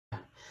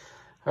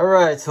All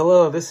right,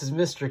 hello, this is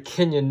Mr.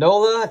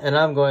 Kenyanola, and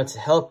I'm going to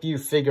help you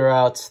figure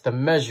out the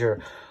measure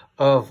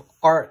of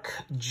arc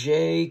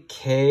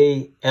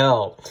Jkl.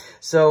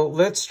 So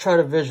let's try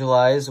to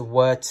visualize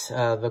what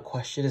the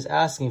question is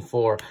asking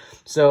for.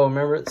 So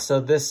remember,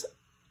 this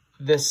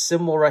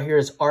symbol right here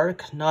is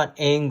arc, not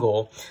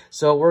angle.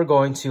 So we're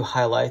going to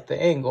highlight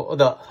the angle,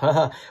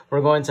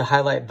 we're going to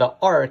highlight the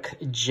arc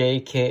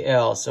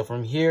Jkl. So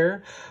from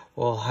here,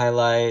 we'll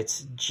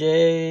highlight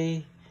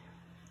J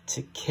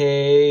to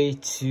K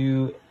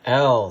to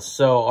L.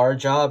 So our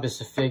job is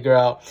to figure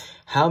out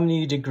how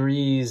many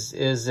degrees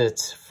is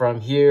it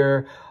from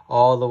here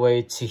all the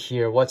way to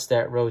here. What's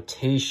that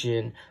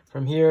rotation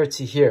from here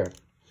to here?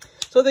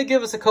 So they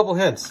give us a couple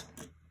hints.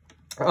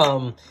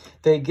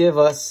 They give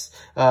us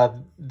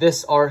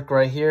this arc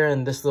right here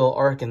and this little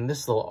arc and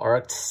this little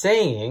arc,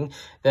 saying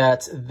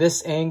that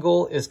this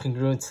angle is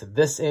congruent to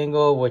this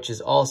angle, which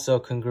is also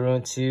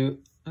congruent to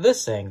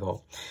this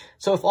angle.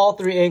 So if all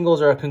three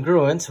angles are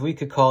congruent, we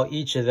could call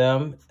each of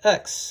them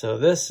x. So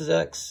this is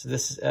x,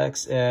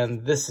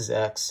 and this is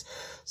x,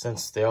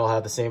 since they all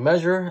have the same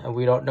measure, and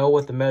we don't know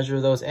what the measure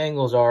of those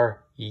angles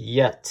are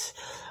yet.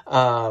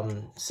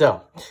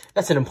 So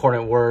that's an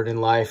important word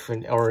in life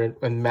or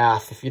in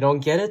math. If you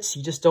don't get it,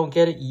 you just don't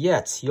get it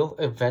yet. You'll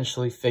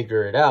eventually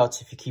figure it out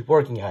if you keep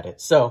working at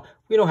it. So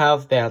we don't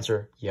have the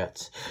answer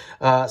yet.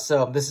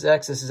 So this is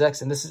x,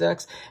 and this is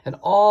x, and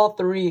all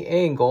three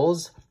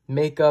angles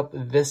make up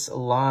this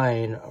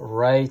line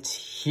right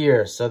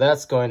here. So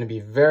that's going to be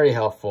very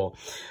helpful.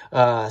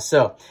 This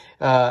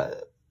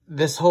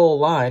whole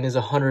line is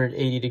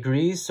 180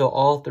 degrees. So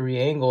all three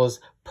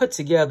angles put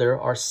together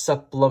are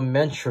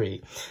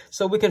supplementary.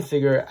 So we can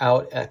figure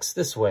out x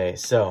this way.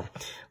 So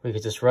we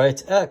could just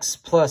write x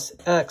plus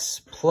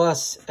x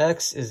plus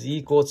x is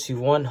equal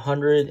to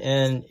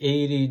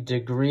 180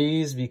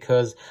 degrees,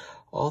 because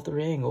all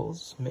three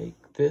angles make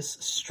this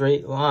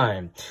straight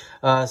line.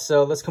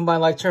 So let's combine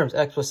like terms.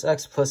 X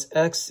plus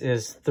x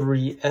is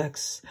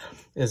 3x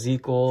is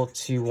equal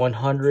to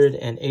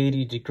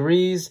 180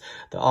 degrees.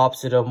 The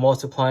opposite of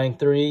multiplying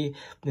 3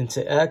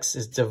 into x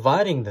is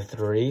dividing the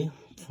 3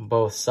 from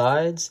both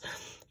sides.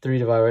 3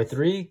 divided by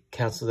 3,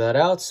 cancel that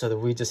out, so that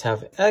we just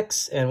have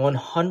x, and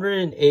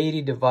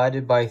 180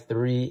 divided by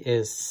 3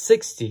 is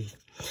 60.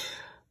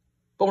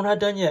 But we're not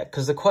done yet,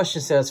 because the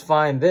question says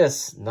find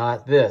this,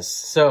 not this.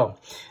 So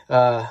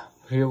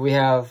here we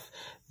have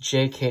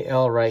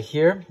Jkl right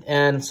here.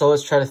 And so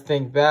let's try to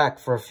think back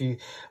for a few.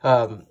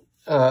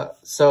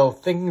 So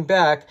thinking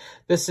back,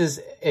 this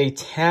is a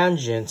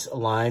tangent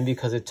line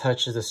because it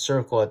touches the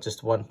circle at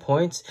just one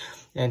point.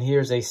 And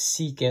here's a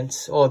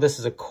secant. Oh, this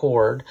is a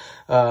chord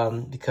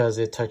because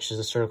it touches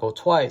the circle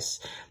twice.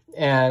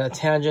 And a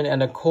tangent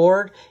and a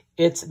chord,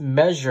 its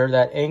measure,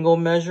 that angle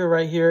measure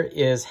right here,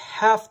 is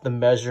half the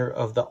measure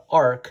of the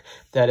arc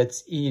that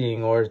it's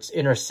eating or it's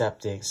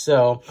intercepting.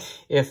 So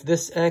if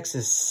this x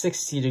is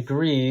 60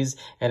 degrees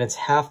and it's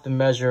half the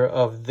measure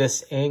of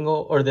this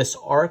angle or this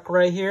arc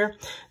right here,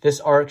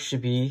 this arc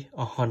should be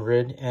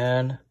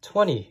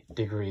 120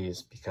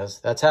 degrees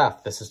because that's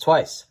half. This is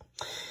twice.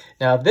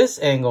 Now this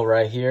angle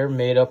right here,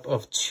 made up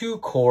of two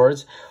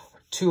chords,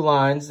 two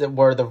lines that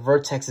where the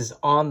vertex is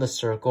on the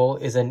circle,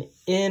 is an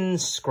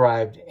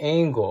inscribed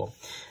angle.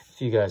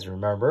 If you guys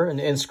remember, an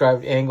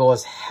inscribed angle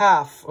is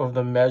half of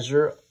the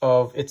measure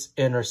of its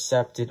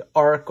intercepted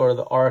arc, or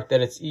the arc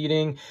that it's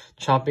eating,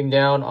 chomping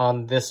down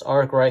on this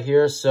arc right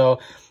here. So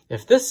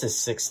if this is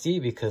 60,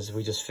 because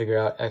we just figured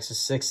out x is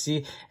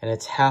 60, and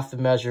it's half the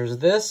measure of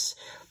this,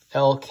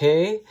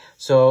 LK,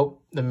 so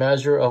the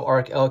measure of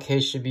arc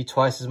LK should be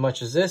twice as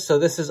much as this. So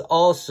this is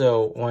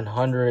also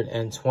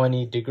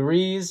 120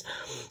 degrees.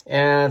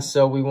 And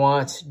so we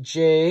want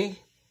J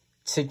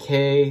to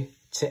K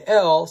to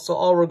L. So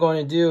all we're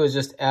going to do is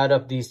just add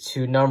up these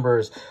two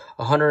numbers.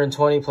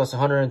 120 plus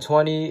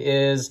 120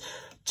 is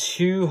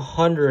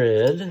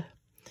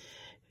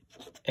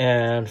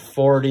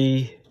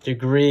 240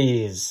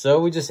 degrees. So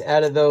we just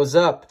added those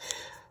up.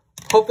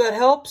 Hope that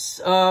helps.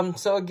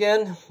 So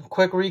again,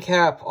 quick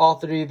recap. All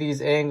three of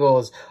these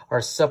angles are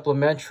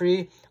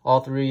supplementary. All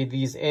three of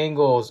these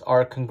angles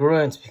are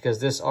congruent because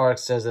this arc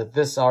says that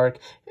this arc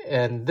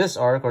and this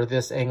arc, or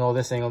this angle,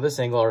 this angle, this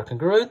angle, are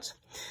congruent.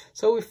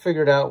 So we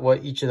figured out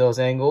what each of those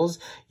angles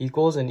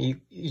equals, and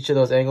each of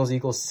those angles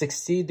equals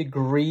 60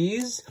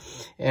 degrees.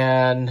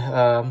 And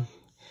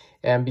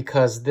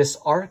because this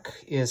arc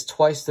is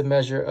twice the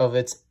measure of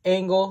its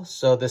angle,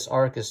 so this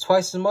arc is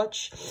twice as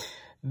much.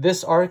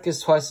 This arc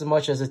is twice as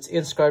much as its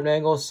inscribed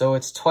angle, so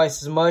it's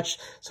twice as much.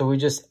 So we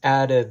just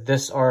added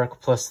this arc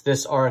plus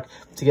this arc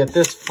to get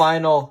this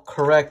final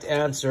correct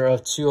answer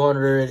of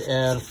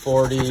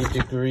 240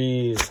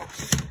 degrees.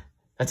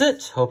 That's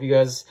it. Hope you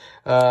guys,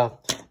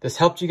 this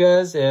helped you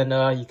guys, and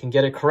you can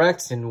get it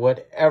correct in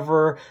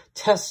whatever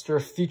test or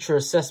future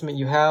assessment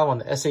you have on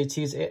the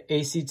SATs,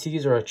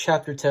 ACTs, or a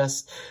chapter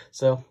test.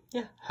 So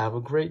yeah, have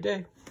a great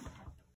day.